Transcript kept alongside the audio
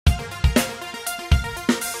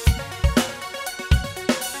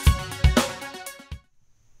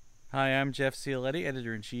Hi, I'm Jeff Cialetti,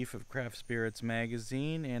 Editor-in-Chief of Craft Spirits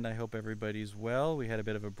Magazine, and I hope everybody's well. We had a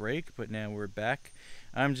bit of a break, but now we're back.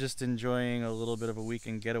 I'm just enjoying a little bit of a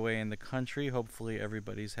weekend getaway in the country. Hopefully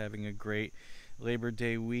everybody's having a great Labor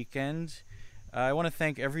Day weekend. I want to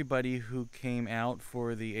thank everybody who came out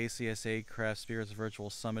for the ACSA Craft Spirits Virtual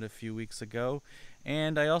Summit a few weeks ago.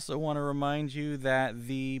 And I also want to remind you that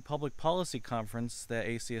the Public Policy Conference that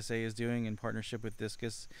ACSA is doing in partnership with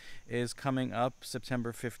Discus is coming up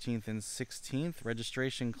September 15th and 16th.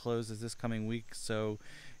 Registration closes this coming week, so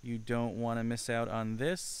you don't want to miss out on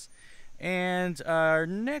this. And our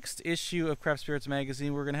next issue of Craft Spirits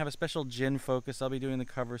Magazine, we're going to have a special gin focus. I'll be doing the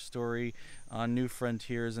cover story on new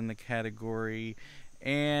frontiers in the category.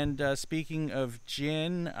 And speaking of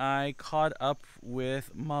gin, I caught up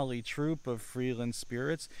with Molly Troupe of Freeland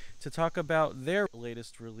Spirits to talk about their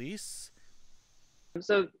latest release.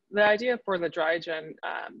 So the idea for the dry gin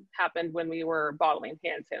happened when we were bottling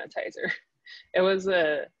hand sanitizer. It was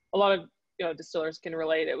a lot of distillers can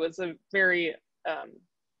relate. It was a very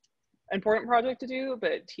important project to do,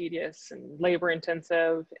 but tedious and labor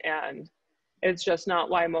intensive, and it's just not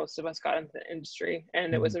why most of us got into the industry.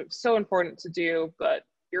 And it was so important to do, but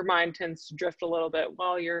your mind tends to drift a little bit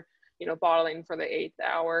while you're bottling for the 8th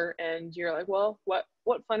hour, and you're like, well, what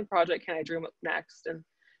fun project can I dream up next? And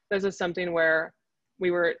this is something where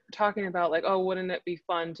we were talking about, like, oh, wouldn't it be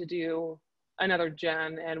fun to do another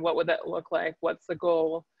gin, and what would that look like? What's the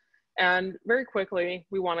goal? And very quickly,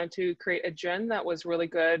 we wanted to create a gin that was really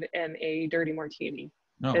good in a dirty martini.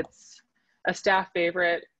 Oh. It's a staff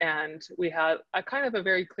favorite, and we had a kind of a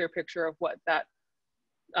very clear picture of what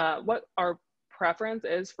our preference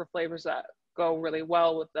is for flavors that go really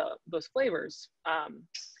well with those flavors.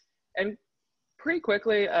 And pretty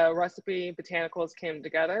quickly, recipe botanicals came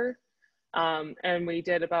together, and we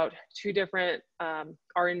did about 2 different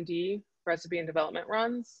R&D recipe and development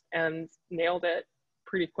runs and nailed it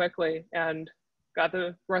pretty quickly, and got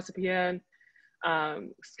the recipe in,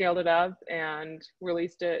 scaled it up, and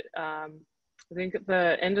released it I think at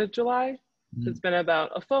the end of July. It's been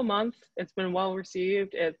about a full month. It's been well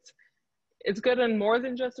received. It's good in more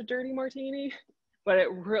than just a dirty martini, but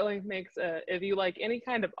it really makes if you like any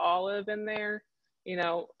kind of olive in there,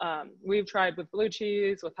 we've tried with blue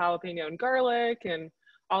cheese, with jalapeno and garlic, and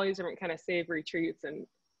all these different kind of savory treats, and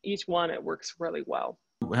each one, it works really well.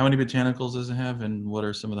 How many botanicals does it have, and what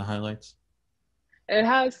are some of the highlights? It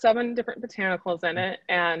has 7 different botanicals in it,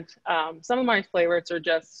 and some of my flavors are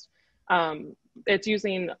just, it's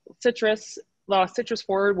using citrus, a lot of citrus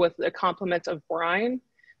forward with a complement of brine.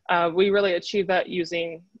 We really achieve that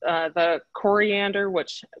using the coriander,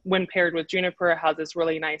 which when paired with juniper has this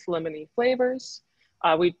really nice lemony flavors.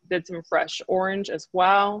 We did some fresh orange as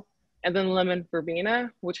well, and then lemon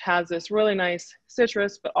verbena, which has this really nice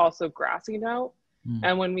citrus but also grassy note.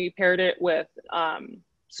 And when we paired it with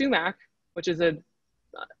sumac, which is a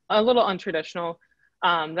little untraditional,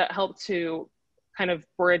 that helped to kind of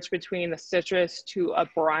bridge between the citrus to a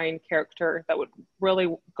brine character that would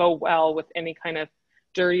really go well with any kind of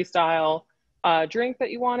dirty style drink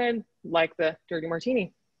that you wanted, like the dirty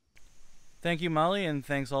martini. Thank you, Molly, and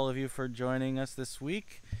thanks all of you for joining us this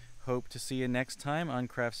week. Hope to see you next time on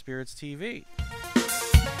Craft Spirits TV.